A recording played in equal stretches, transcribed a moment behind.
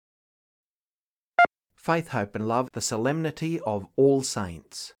Faith, Hope and Love, the Solemnity of All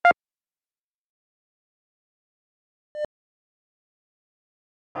Saints.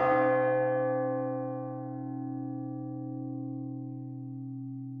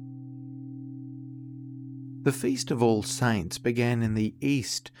 The Feast of All Saints began in the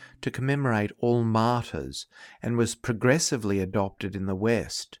East to commemorate all martyrs and was progressively adopted in the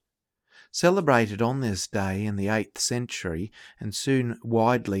West. Celebrated on this day in the 8th century and soon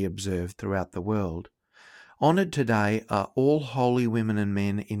widely observed throughout the world, honoured today are all holy women and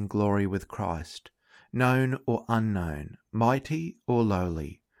men in glory with Christ, known or unknown, mighty or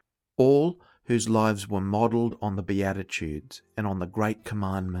lowly, all whose lives were modelled on the Beatitudes and on the great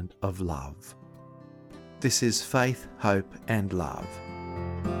commandment of love. This is Faith, Hope and Love.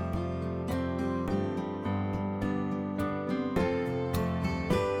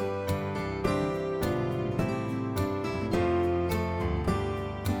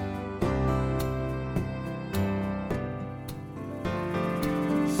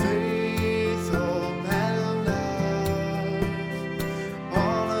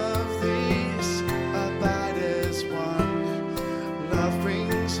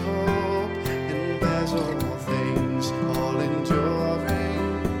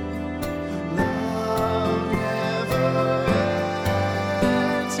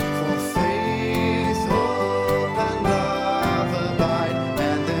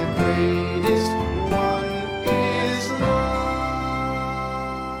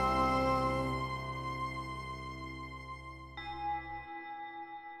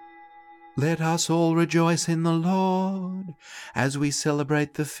 Let us all rejoice in the Lord as we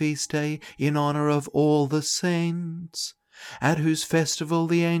celebrate the feast day in honour of all the saints, at whose festival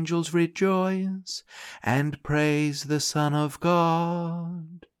the angels rejoice and praise the Son of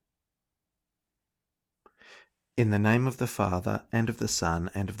God. In the name of the Father, and of the Son,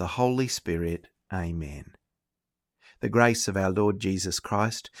 and of the Holy Spirit. Amen. The grace of our Lord Jesus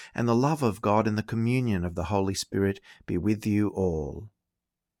Christ, and the love of God, and the communion of the Holy Spirit be with you all.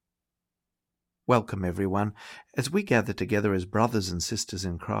 Welcome, everyone, as we gather together as brothers and sisters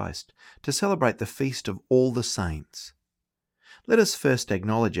in Christ to celebrate the Feast of All the Saints. Let us first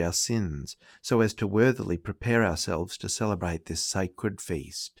acknowledge our sins so as to worthily prepare ourselves to celebrate this sacred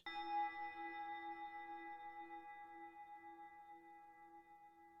feast.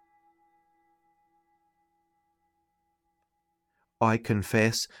 I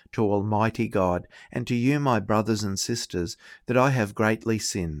confess to Almighty God and to you, my brothers and sisters, that I have greatly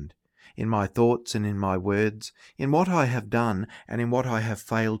sinned, in my thoughts and in my words, in what I have done and in what I have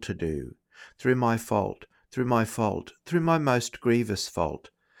failed to do, through my most grievous fault.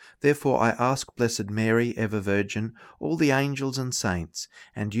 Therefore I ask Blessed Mary, ever Virgin, all the angels and saints,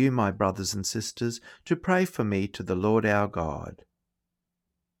 and you, my brothers and sisters, to pray for me to the Lord our God.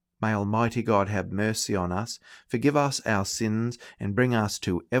 May Almighty God have mercy on us, forgive us our sins, and bring us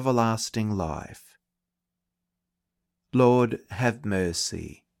to everlasting life. Lord, have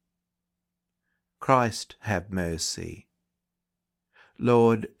mercy. Christ, have mercy.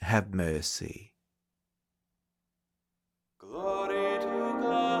 Lord, have mercy. Glory to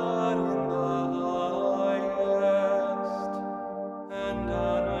God in the highest, and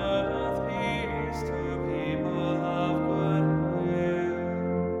on earth peace to people of good will.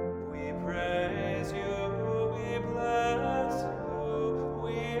 We praise you, we bless you,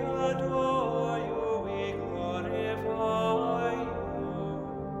 we adore you, we glorify you.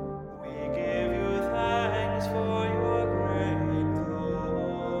 We give you thanks for your great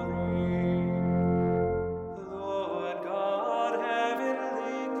glory.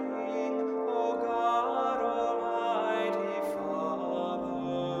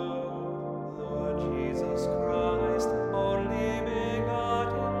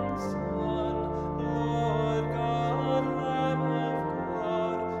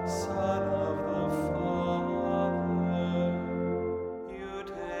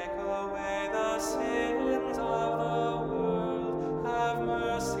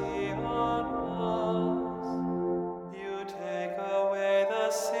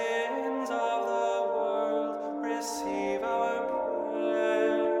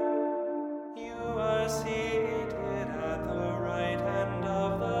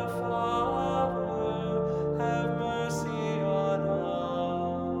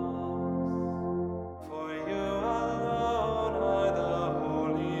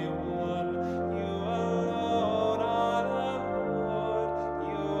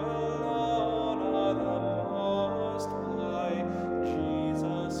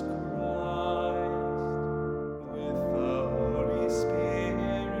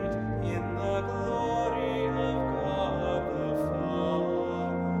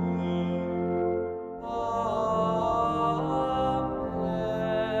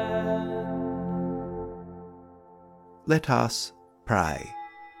 Let us pray.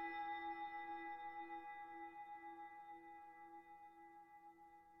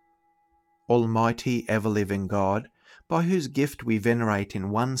 Almighty ever-living God, by whose gift we venerate in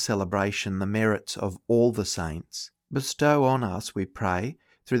one celebration the merits of all the saints, bestow on us, we pray,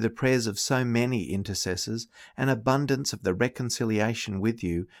 through the prayers of so many intercessors, an abundance of the reconciliation with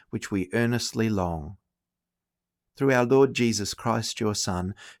you which we earnestly long. Through our Lord Jesus Christ, your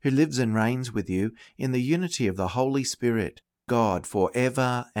Son, who lives and reigns with you in the unity of the Holy Spirit, God, for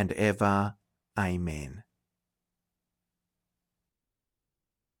ever and ever. Amen.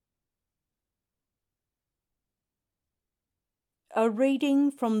 A reading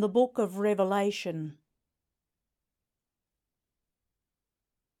from the book of Revelation.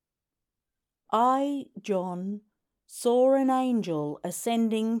 I, John, saw an angel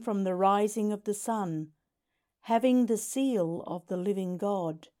ascending from the rising of the sun, having the seal of the living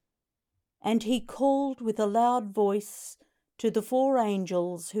God. And he called with a loud voice to the 4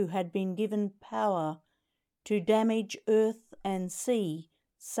 angels who had been given power to damage earth and sea,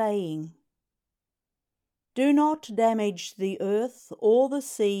 saying, Do not damage the earth or the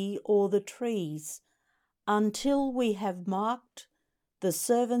sea or the trees, until we have marked the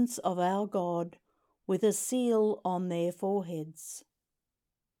servants of our God with a seal on their foreheads.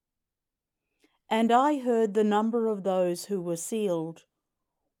 And I heard the number of those who were sealed,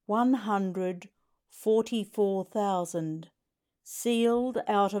 144,000, sealed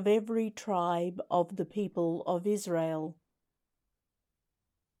out of every tribe of the people of Israel.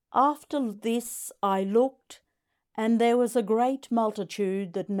 After this I looked, and there was a great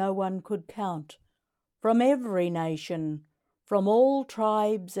multitude that no one could count, from every nation, from all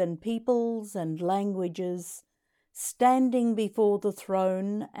tribes and peoples and languages, standing before the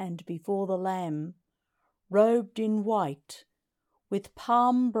throne and before the Lamb, robed in white, with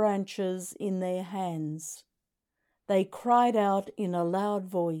palm branches in their hands. They cried out in a loud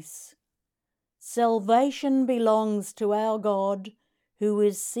voice, Salvation belongs to our God, who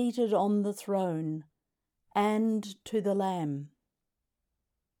is seated on the throne, and to the Lamb.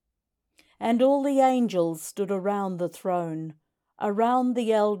 And all the angels stood around the throne, around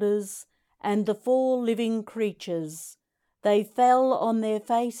the elders and the 4 living creatures. They fell on their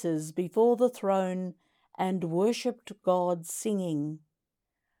faces before the throne and worshipped God, singing,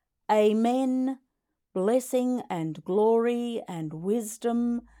 Amen, blessing and glory and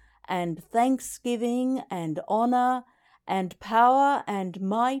wisdom and thanksgiving and honour and power and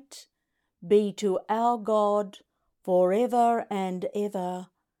might be to our God for ever and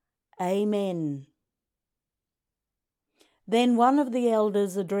ever. Amen. Then one of the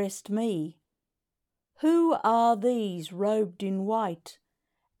elders addressed me, Who are these robed in white,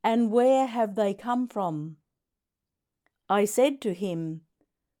 and where have they come from? I said to him,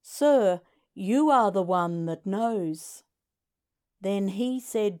 Sir, you are the one that knows. Then he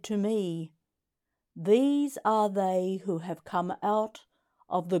said to me, These are they who have come out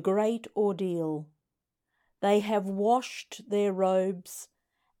of the great ordeal. They have washed their robes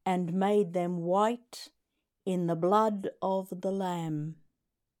and made them white in the blood of the Lamb.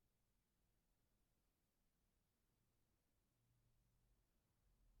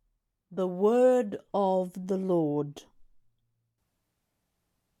 The word of the Lord.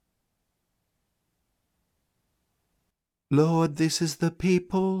 Lord, this is the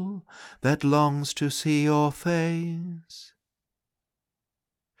people that longs to see your face.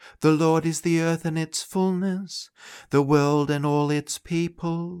 The Lord is the earth and its fullness, the world and all its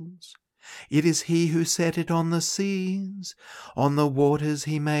peoples. It is he who set it on the seas, on the waters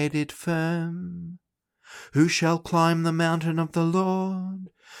he made it firm. Who shall climb the mountain of the Lord?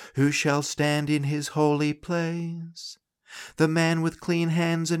 Who shall stand in his holy place? The man with clean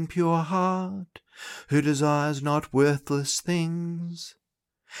hands and pure heart, who desires not worthless things.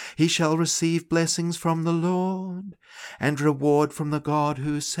 He shall receive blessings from the Lord, and reward from the God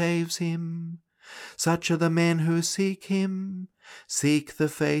who saves him. Such are the men who seek him, seek the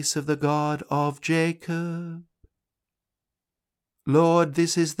face of the God of Jacob. Lord,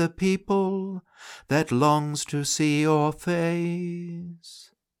 this is the people that longs to see your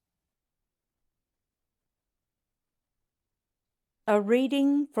face. A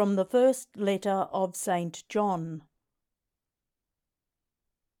reading from the first letter of St. John.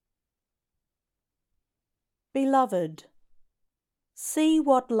 Beloved, see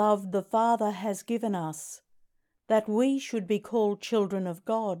what love the Father has given us, that we should be called children of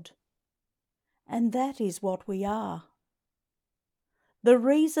God. And that is what we are. The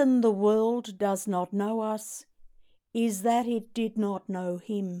reason the world does not know us is that it did not know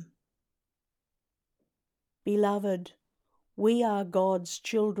him. Beloved, we are God's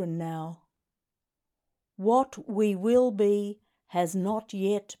children now. What we will be has not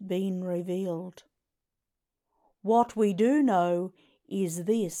yet been revealed. What we do know is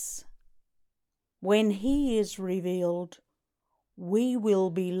this: when he is revealed, we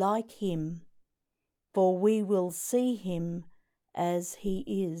will be like him, for we will see him as he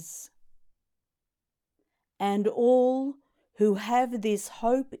is. And all who have this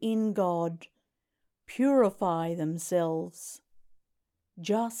hope in God purify themselves,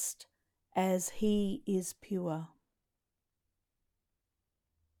 just as he is pure.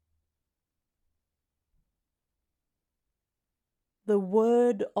 The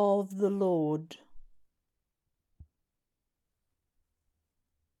word of the Lord.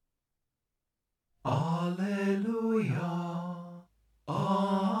 Alleluia,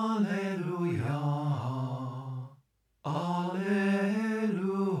 Alleluia, Alleluia.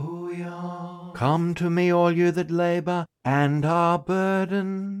 Come to me, all you that labour and are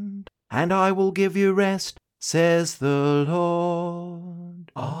burdened, and I will give you rest, says the Lord.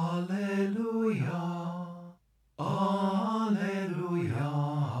 Alleluia, Alleluia,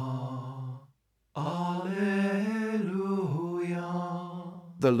 Alleluia.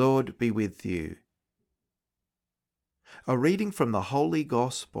 The Lord be with you. A reading from the Holy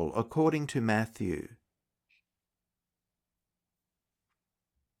Gospel according to Matthew.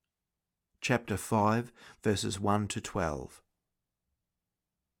 Chapter 5, verses 1 to 12.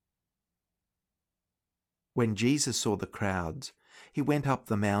 When Jesus saw the crowds, he went up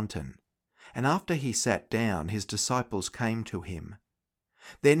the mountain, and after he sat down, his disciples came to him.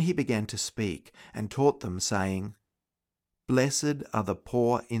 Then he began to speak and taught them, saying, "Blessed are the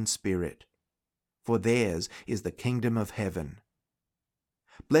poor in spirit, for theirs is the kingdom of heaven.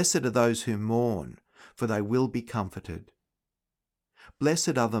 Blessed are those who mourn, for they will be comforted.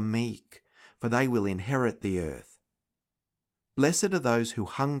 Blessed are the meek, for they will inherit the earth. Blessed are those who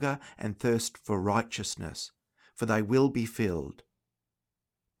hunger and thirst for righteousness, for they will be filled.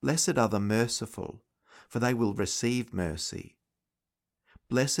 Blessed are the merciful, for they will receive mercy.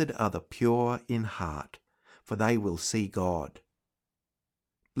 Blessed are the pure in heart, for they will see God.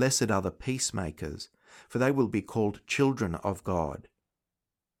 Blessed are the peacemakers, for they will be called children of God.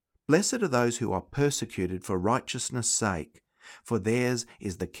 Blessed are those who are persecuted for righteousness' sake, for theirs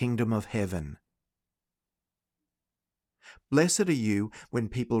is the kingdom of heaven. Blessed are you when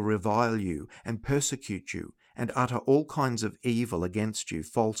people revile you and persecute you and utter all kinds of evil against you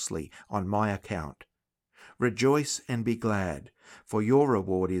falsely on my account. Rejoice and be glad, for your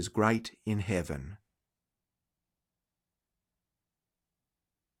reward is great in heaven."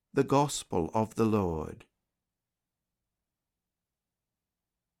 The Gospel of the Lord.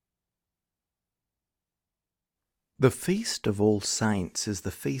 The Feast of All Saints is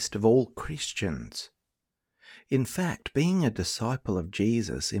the feast of all Christians. In fact, being a disciple of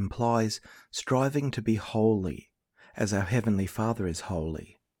Jesus implies striving to be holy, as our Heavenly Father is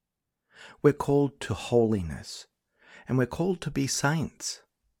holy. We're called to holiness, and we're called to be saints.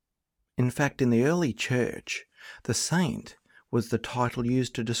 In fact, in the early church, the saint was the title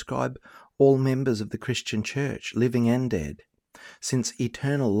used to describe all members of the Christian church, living and dead, since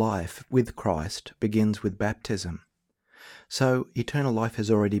eternal life with Christ begins with baptism. So eternal life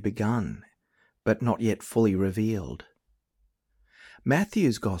has already begun, but not yet fully revealed.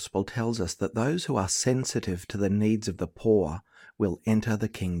 Matthew's Gospel tells us that those who are sensitive to the needs of the poor will enter the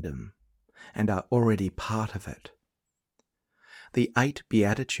kingdom, and are already part of it. The 8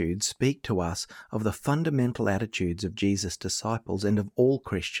 Beatitudes speak to us of the fundamental attitudes of Jesus' disciples and of all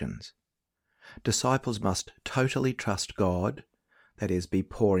Christians. Disciples must totally trust God, that is, be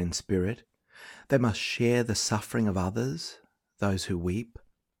poor in spirit. They must share the suffering of others, those who weep.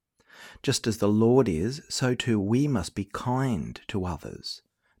 Just as the Lord is, so too we must be kind to others,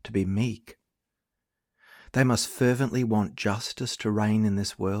 to be meek. They must fervently want justice to reign in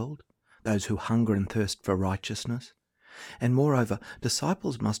this world, those who hunger and thirst for righteousness. And moreover,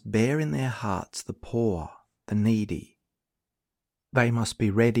 disciples must bear in their hearts the poor, the needy. They must be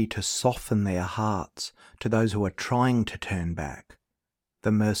ready to soften their hearts to those who are trying to turn back,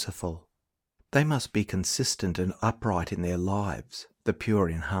 the merciful. They must be consistent and upright in their lives, the pure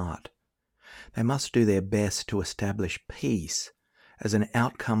in heart. They must do their best to establish peace as an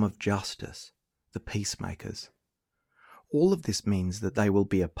outcome of justice, the peacemakers. All of this means that they will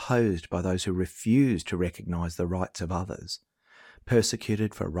be opposed by those who refuse to recognize the rights of others,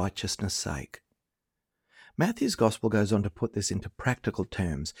 persecuted for righteousness' sake. Matthew's Gospel goes on to put this into practical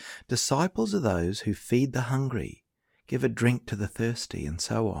terms. Disciples are those who feed the hungry, give a drink to the thirsty, and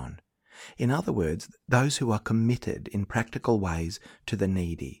so on. In other words, those who are committed in practical ways to the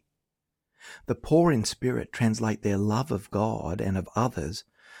needy. The poor in spirit translate their love of God and of others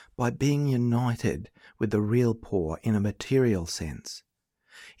by being united with the real poor in a material sense.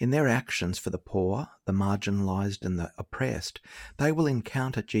 In their actions for the poor, the marginalised and the oppressed, they will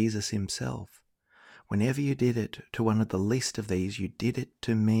encounter Jesus himself. Whenever you did it to one of the least of these, you did it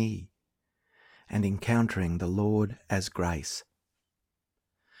to me. And encountering the Lord as grace.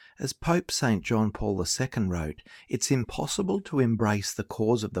 As Pope St. John Paul II wrote, it's impossible to embrace the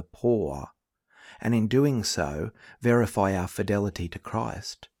cause of the poor and in doing so verify our fidelity to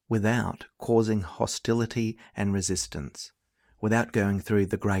Christ without causing hostility and resistance, without going through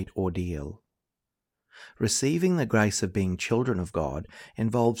the great ordeal. Receiving the grace of being children of God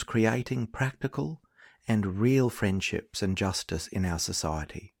involves creating practical and real friendships and justice in our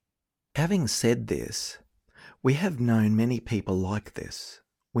society. Having said this, we have known many people like this.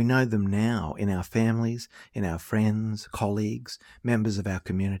 We know them now in our families, in our friends, colleagues, members of our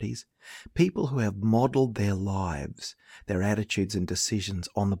communities, people who have modelled their lives, their attitudes and decisions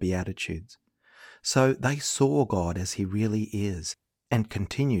on the Beatitudes. So they saw God as he really is and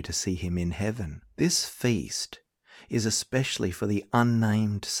continue to see him in heaven. This feast is especially for the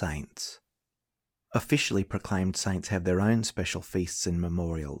unnamed saints. Officially proclaimed saints have their own special feasts and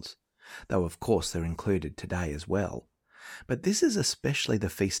memorials, though of course they're included today as well. But this is especially the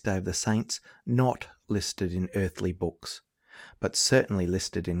feast day of the saints not listed in earthly books, but certainly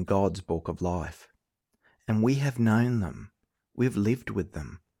listed in God's book of life. And we have known them. We've lived with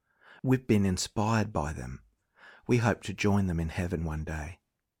them. We've been inspired by them. We hope to join them in heaven one day.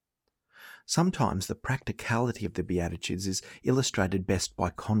 Sometimes the practicality of the Beatitudes is illustrated best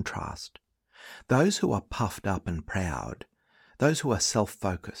by contrast. Those who are puffed up and proud, those who are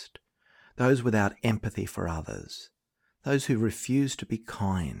self-focused, those without empathy for others, those who refuse to be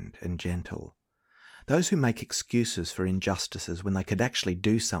kind and gentle, those who make excuses for injustices when they could actually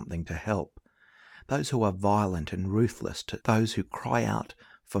do something to help, those who are violent and ruthless to those who cry out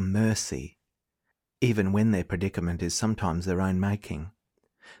for mercy, even when their predicament is sometimes their own making.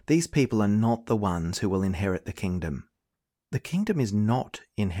 These people are not the ones who will inherit the kingdom. The kingdom is not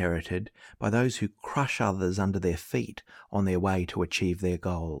inherited by those who crush others under their feet on their way to achieve their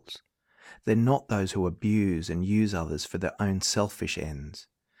goals. They're not those who abuse and use others for their own selfish ends,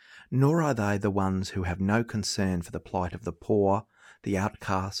 nor are they the ones who have no concern for the plight of the poor, the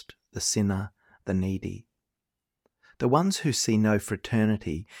outcast, the sinner, the needy. The ones who see no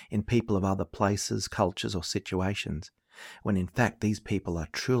fraternity in people of other places, cultures or situations, when in fact these people are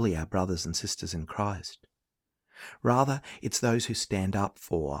truly our brothers and sisters in Christ. Rather, it's those who stand up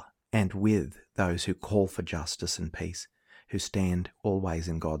for and with those who call for justice and peace, who stand always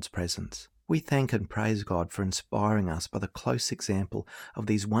in God's presence. We thank and praise God for inspiring us by the close example of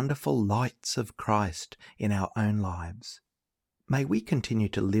these wonderful lights of Christ in our own lives. May we continue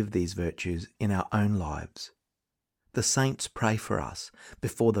to live these virtues in our own lives. The saints pray for us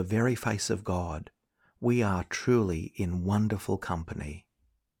before the very face of God. We are truly in wonderful company.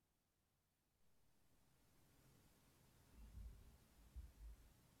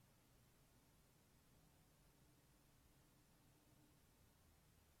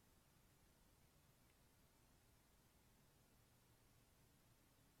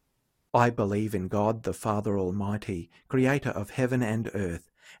 I believe in God the Father Almighty, creator of heaven and earth,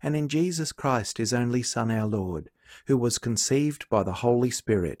 and in Jesus Christ, his only Son, our Lord, who was conceived by the Holy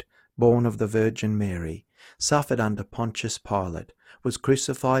Spirit, born of the Virgin Mary, suffered under Pontius Pilate, was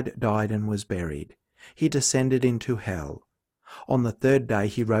crucified, died, and was buried. He descended into hell. On the third day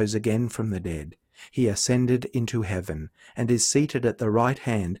he rose again from the dead. He ascended into heaven, and is seated at the right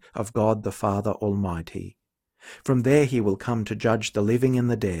hand of God the Father Almighty. From there he will come to judge the living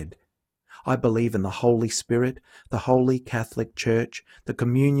and the dead. I believe in the Holy Spirit, the Holy Catholic Church, the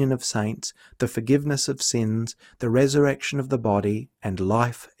communion of saints, the forgiveness of sins, the resurrection of the body, and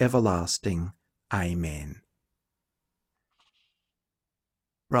life everlasting. Amen.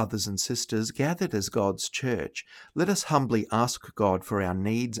 Brothers and sisters, gathered as God's church, let us humbly ask God for our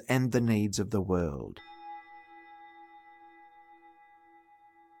needs and the needs of the world.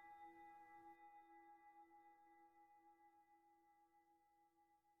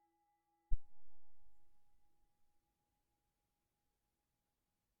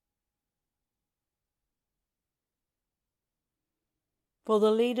 For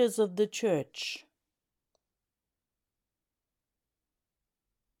the leaders of the Church,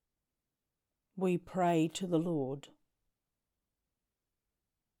 we pray to the Lord.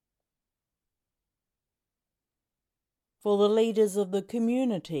 For the leaders of the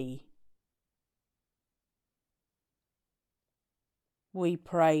community, we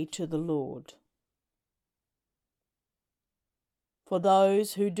pray to the Lord. For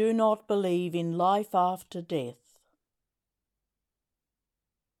those who do not believe in life after death,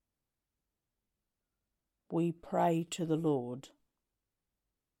 we pray to the Lord.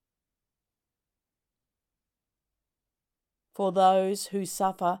 For those who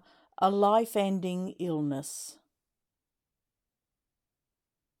suffer a life-ending illness,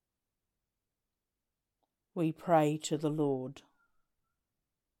 we pray to the Lord.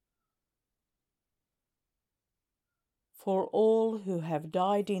 For all who have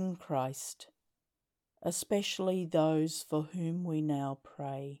died in Christ, especially those for whom we now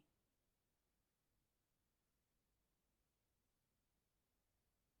pray.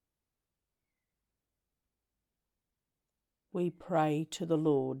 We pray to the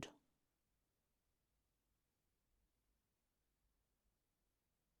Lord.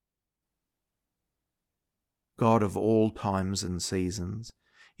 God of all times and seasons,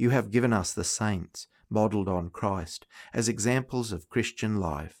 you have given us the saints, modelled on Christ, as examples of Christian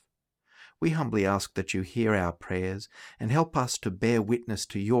life. We humbly ask that you hear our prayers and help us to bear witness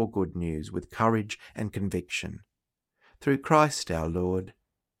to your good news with courage and conviction. Through Christ our Lord.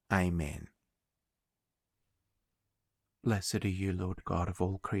 Amen. Blessed are you, Lord God of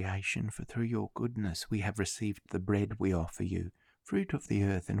all creation, for through your goodness we have received the bread we offer you, fruit of the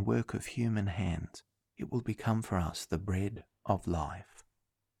earth and work of human hands. It will become for us the bread of life.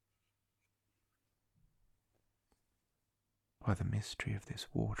 By the mystery of this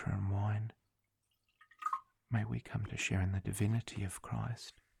water and wine, may we come to share in the divinity of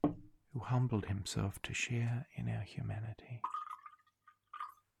Christ, who humbled himself to share in our humanity.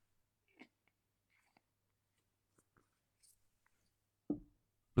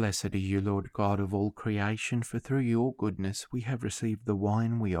 Blessed are you, Lord God of all creation, for through your goodness we have received the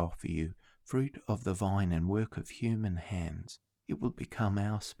wine we offer you, fruit of the vine and work of human hands. It will become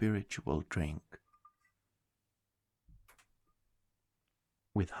our spiritual drink.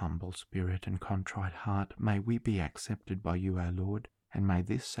 With humble spirit and contrite heart, may we be accepted by you, our Lord, and may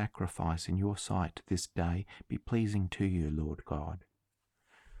this sacrifice in your sight this day be pleasing to you, Lord God.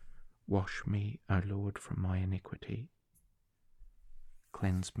 Wash me, O Lord, from my iniquity.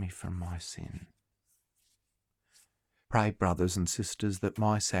 Cleanse me from my sin. Pray, brothers and sisters, that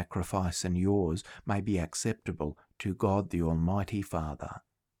my sacrifice and yours may be acceptable to God the Almighty Father.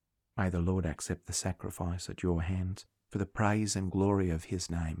 May the Lord accept the sacrifice at your hands for the praise and glory of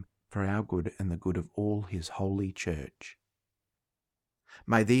his name, for our good and the good of all his holy church.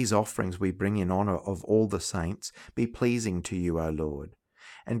 May these offerings we bring in honour of all the saints be pleasing to you, O Lord,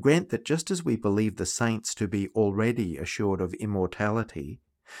 and grant that just as we believe the saints to be already assured of immortality,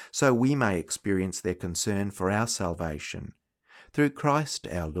 so we may experience their concern for our salvation. Through Christ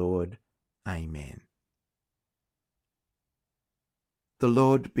our Lord. Amen. The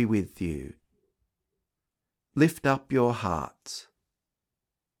Lord be with you. Lift up your hearts.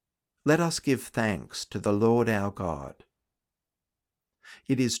 Let us give thanks to the Lord our God.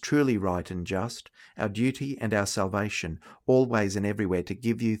 It is truly right and just, our duty and our salvation, always and everywhere to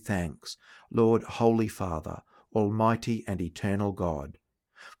give you thanks, Lord, Holy Father, Almighty and eternal God.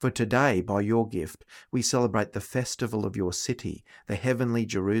 For today, by your gift, we celebrate the festival of your city, the heavenly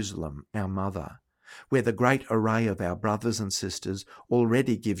Jerusalem, our mother, where the great array of our brothers and sisters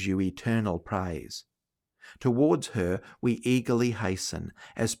already gives you eternal praise. Towards her we eagerly hasten,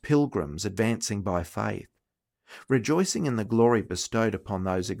 as pilgrims advancing by faith, rejoicing in the glory bestowed upon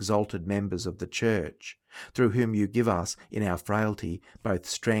those exalted members of the Church, through whom you give us, in our frailty, both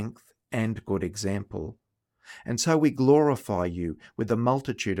strength and good example. And so we glorify you with the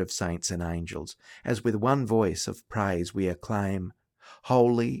multitude of saints and angels, as with one voice of praise we acclaim,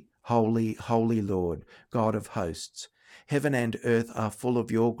 Holy, holy, holy Lord, God of hosts, heaven and earth are full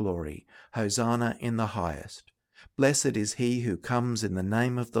of your glory. Hosanna in the highest. Blessed is he who comes in the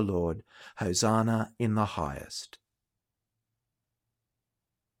name of the Lord. Hosanna in the highest.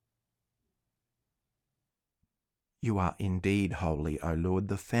 You are indeed holy, O Lord,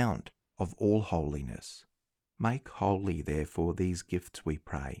 the fount of all holiness. Make holy, therefore, these gifts, we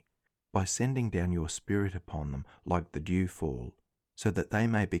pray, by sending down your Spirit upon them like the dewfall, so that they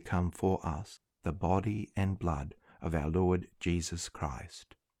may become for us the body and blood of our Lord Jesus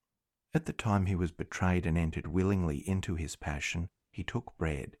Christ. At the time he was betrayed and entered willingly into his passion, he took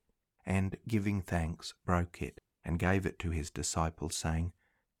bread, and, giving thanks, broke it, and gave it to his disciples, saying,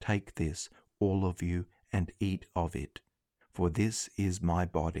 Take this, all of you, and eat of it, for this is my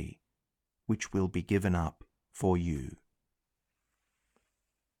body, which will be given up for you.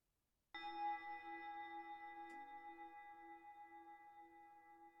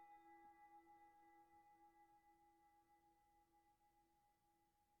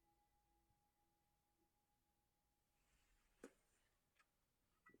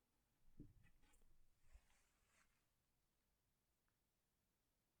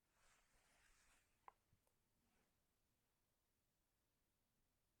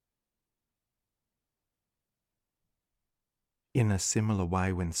 In a similar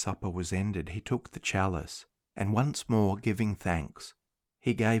way, when supper was ended, he took the chalice, and once more giving thanks,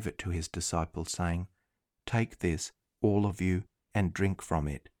 he gave it to his disciples, saying, "Take this, all of you, and drink from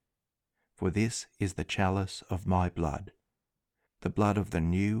it. For this is the chalice of my blood, the blood of the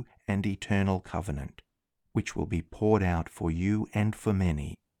new and eternal covenant, which will be poured out for you and for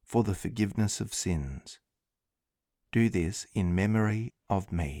many for the forgiveness of sins. Do this in memory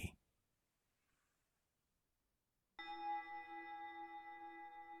of me."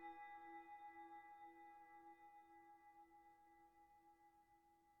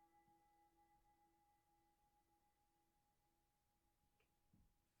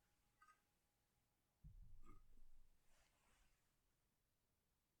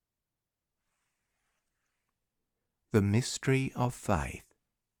 The mystery of faith.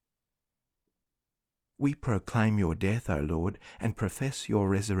 We proclaim your death, O Lord, and profess your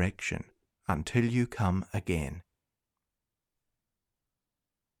resurrection until you come again.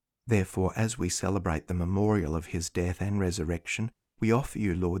 Therefore, as we celebrate the memorial of his death and resurrection, we offer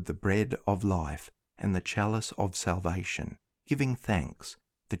you, Lord, the bread of life and the chalice of salvation, giving thanks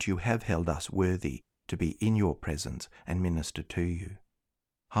that you have held us worthy to be in your presence and minister to you.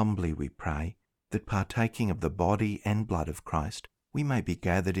 Humbly we pray that, partaking of the body and blood of Christ, we may be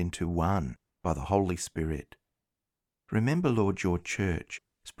gathered into one by the Holy Spirit. Remember, Lord, your church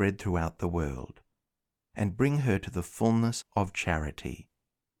spread throughout the world, and bring her to the fullness of charity,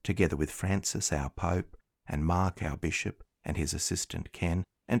 together with Francis our Pope, and Mark our Bishop, and his assistant Ken,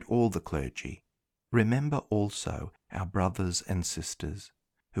 and all the clergy. Remember also our brothers and sisters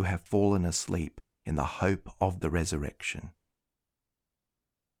who have fallen asleep in the hope of the resurrection,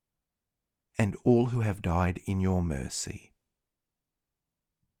 and all who have died in your mercy.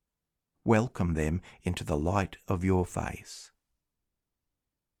 Welcome them into the light of your face.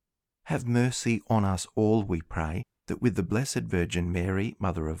 Have mercy on us all, we pray, that with the Blessed Virgin Mary,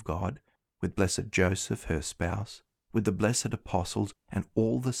 Mother of God, with blessed Joseph, her spouse, with the blessed apostles and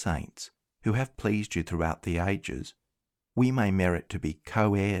all the saints who have pleased you throughout the ages, we may merit to be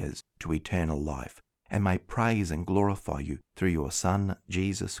co-heirs to eternal life, and may praise and glorify you through your Son,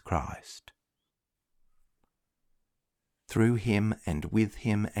 Jesus Christ. Through him and with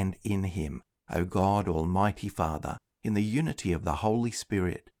him and in him, O God, Almighty Father, in the unity of the Holy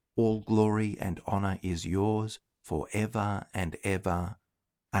Spirit, all glory and honour is yours for ever and ever.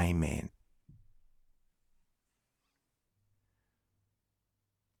 Amen.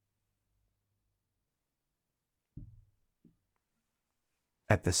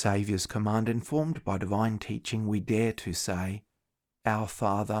 At the Saviour's command, informed by divine teaching, we dare to say, Our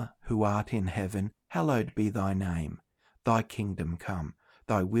Father, who art in heaven, hallowed be thy name. Thy kingdom come,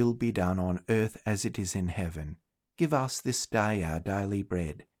 thy will be done on earth as it is in heaven. Give us this day our daily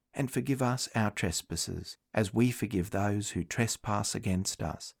bread, and forgive us our trespasses, as we forgive those who trespass against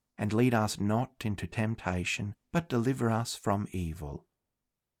us. And lead us not into temptation, but deliver us from evil.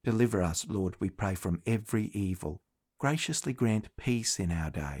 Deliver us, Lord, we pray, from every evil. Graciously grant peace in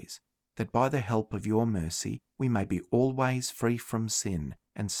our days, that by the help of your mercy we may be always free from sin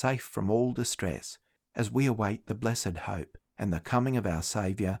and safe from all distress, as we await the blessed hope and the coming of our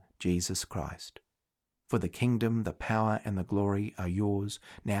Saviour, Jesus Christ. For the kingdom, the power, and the glory are yours,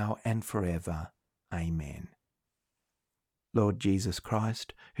 now and forever. Amen. Lord Jesus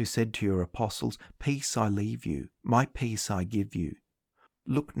Christ, who said to your apostles, Peace I leave you, my peace I give you,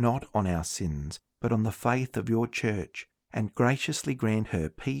 look not on our sins, but on the faith of your church, and graciously grant her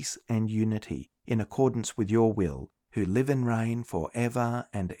peace and unity in accordance with your will, who live and reign for ever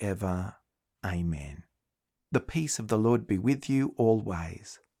and ever. Amen. The peace of the Lord be with you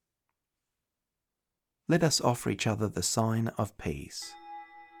always. Let us offer each other the sign of peace.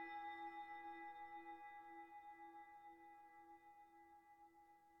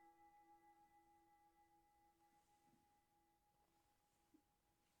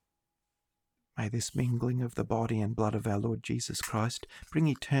 May this mingling of the body and blood of our Lord Jesus Christ bring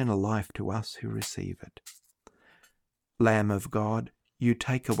eternal life to us who receive it. Lamb of God, you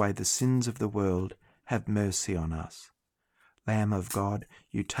take away the sins of the world, have mercy on us. Lamb of God,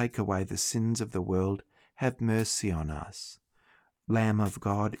 you take away the sins of the world, have mercy on us. Lamb of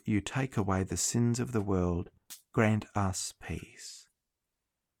God, you take away the sins of the world, grant us peace.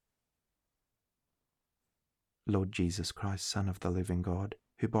 Lord Jesus Christ, Son of the living God,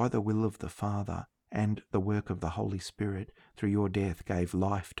 who by the will of the Father and the work of the Holy Spirit through your death gave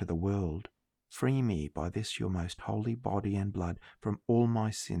life to the world, free me by this your most holy body and blood from all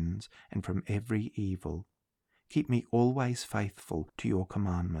my sins and from every evil. Keep me always faithful to your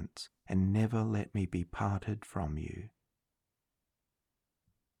commandments, and never let me be parted from you.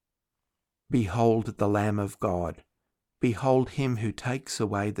 Behold the Lamb of God. Behold him who takes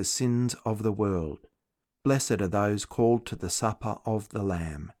away the sins of the world. Blessed are those called to the supper of the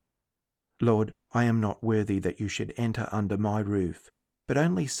Lamb. Lord, I am not worthy that you should enter under my roof, but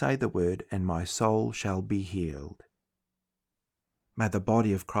only say the word, and my soul shall be healed. May the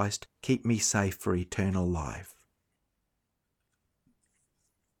body of Christ keep me safe for eternal life.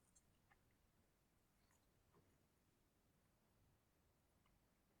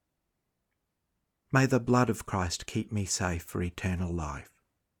 May the blood of Christ keep me safe for eternal life.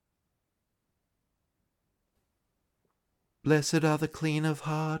 Blessed are the clean of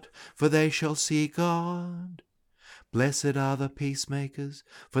heart, for they shall see God. Blessed are the peacemakers,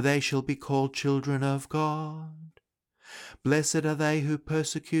 for they shall be called children of God. Blessed are they who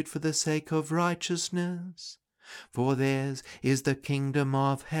persecute for the sake of righteousness, for theirs is the kingdom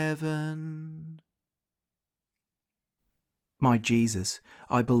of heaven. My Jesus,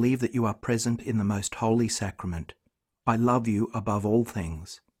 I believe that you are present in the most holy sacrament. I love you above all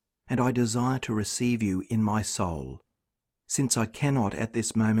things, and I desire to receive you in my soul. Since I cannot at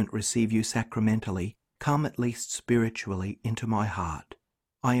this moment receive you sacramentally, come at least spiritually into my heart.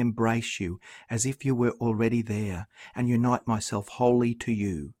 I embrace you as if you were already there, and unite myself wholly to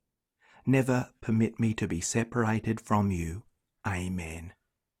you. Never permit me to be separated from you. Amen.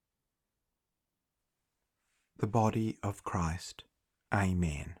 The body of Christ.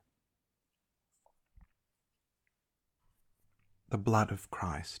 Amen. The blood of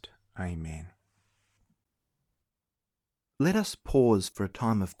Christ. Amen. Let us pause for a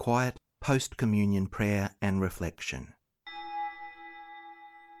time of quiet post-communion prayer and reflection.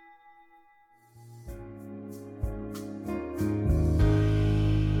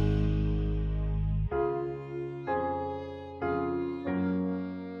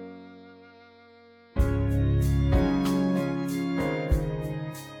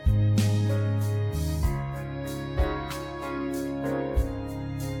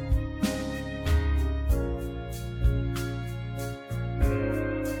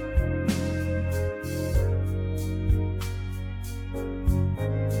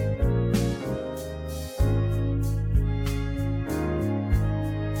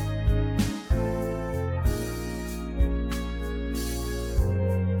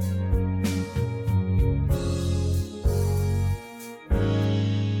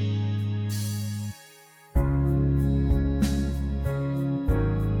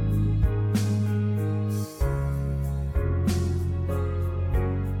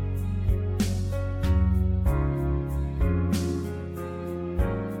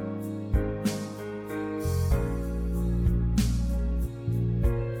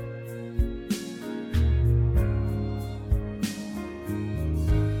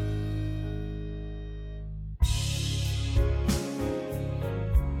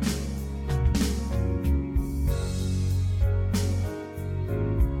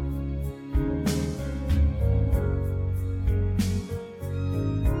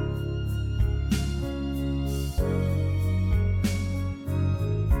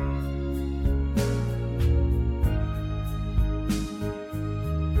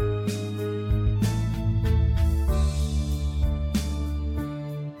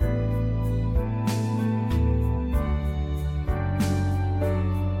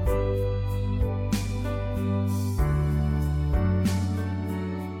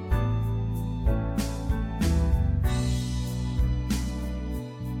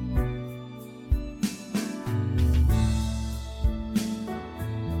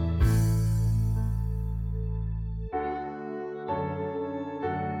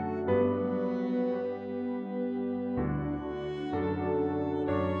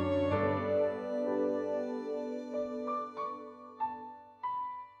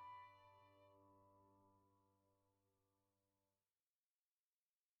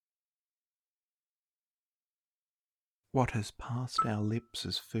 What has passed our lips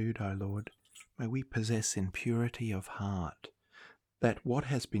as food, O Lord, may we possess in purity of heart, that what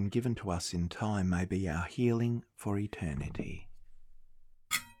has been given to us in time may be our healing for eternity.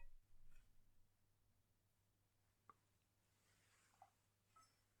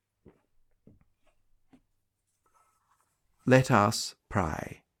 Let us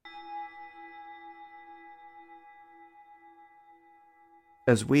pray.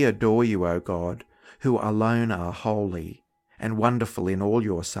 As we adore you, O God, who alone are holy and wonderful in all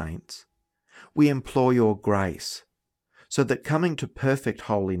your saints, we implore your grace, so that coming to perfect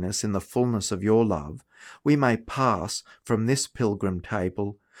holiness in the fullness of your love, we may pass from this pilgrim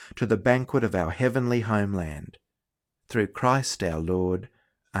table to the banquet of our heavenly homeland. Through Christ our Lord.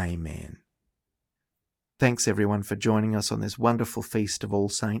 Amen. Thanks everyone for joining us on this wonderful Feast of All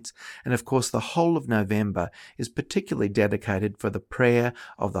Saints. And of course, the whole of November is particularly dedicated for the prayer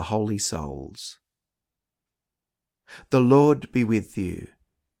of the Holy Souls. The Lord be with you.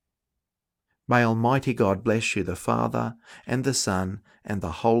 May Almighty God bless you, the Father, and the Son, and the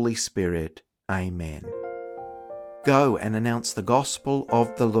Holy Spirit. Amen. Go and announce the gospel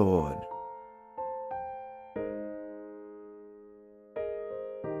of the Lord.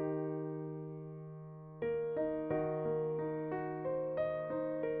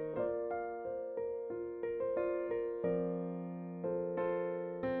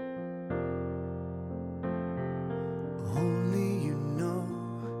 Only you know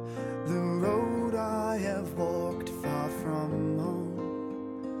the road I have walked far from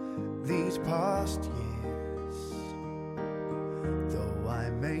home these past years. Though I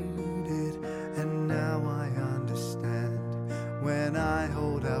made it and now I understand, when I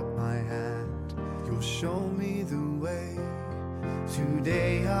hold up my hand, you'll show me the way.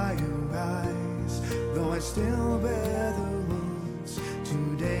 Today I arise, though I still bear the wounds.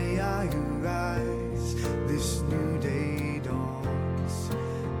 Today I arise, this new day dawns,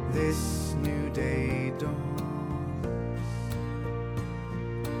 this new day dawns.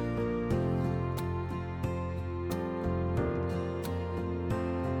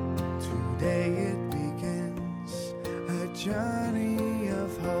 Today it begins, a journey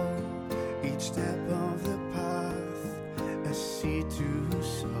of hope, each step of the path, a seed to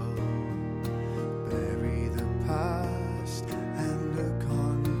sow. Bury the past and look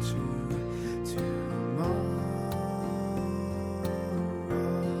on to tomorrow.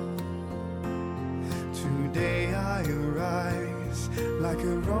 Today I arise, like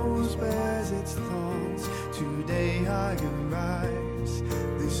a rose bears its thorns. Today I arise,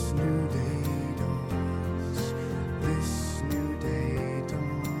 this new day dawns, this new day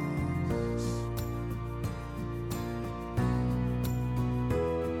dawns.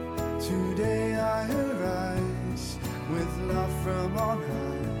 Today I arise with love from on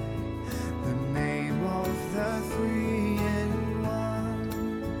high, the name of the three in one.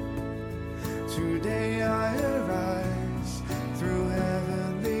 Today I arise through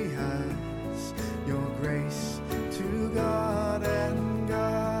heavenly eyes, your grace to guard and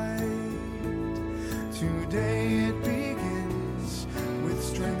guide. Today it begins with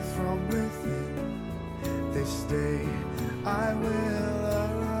strength from within. This day I will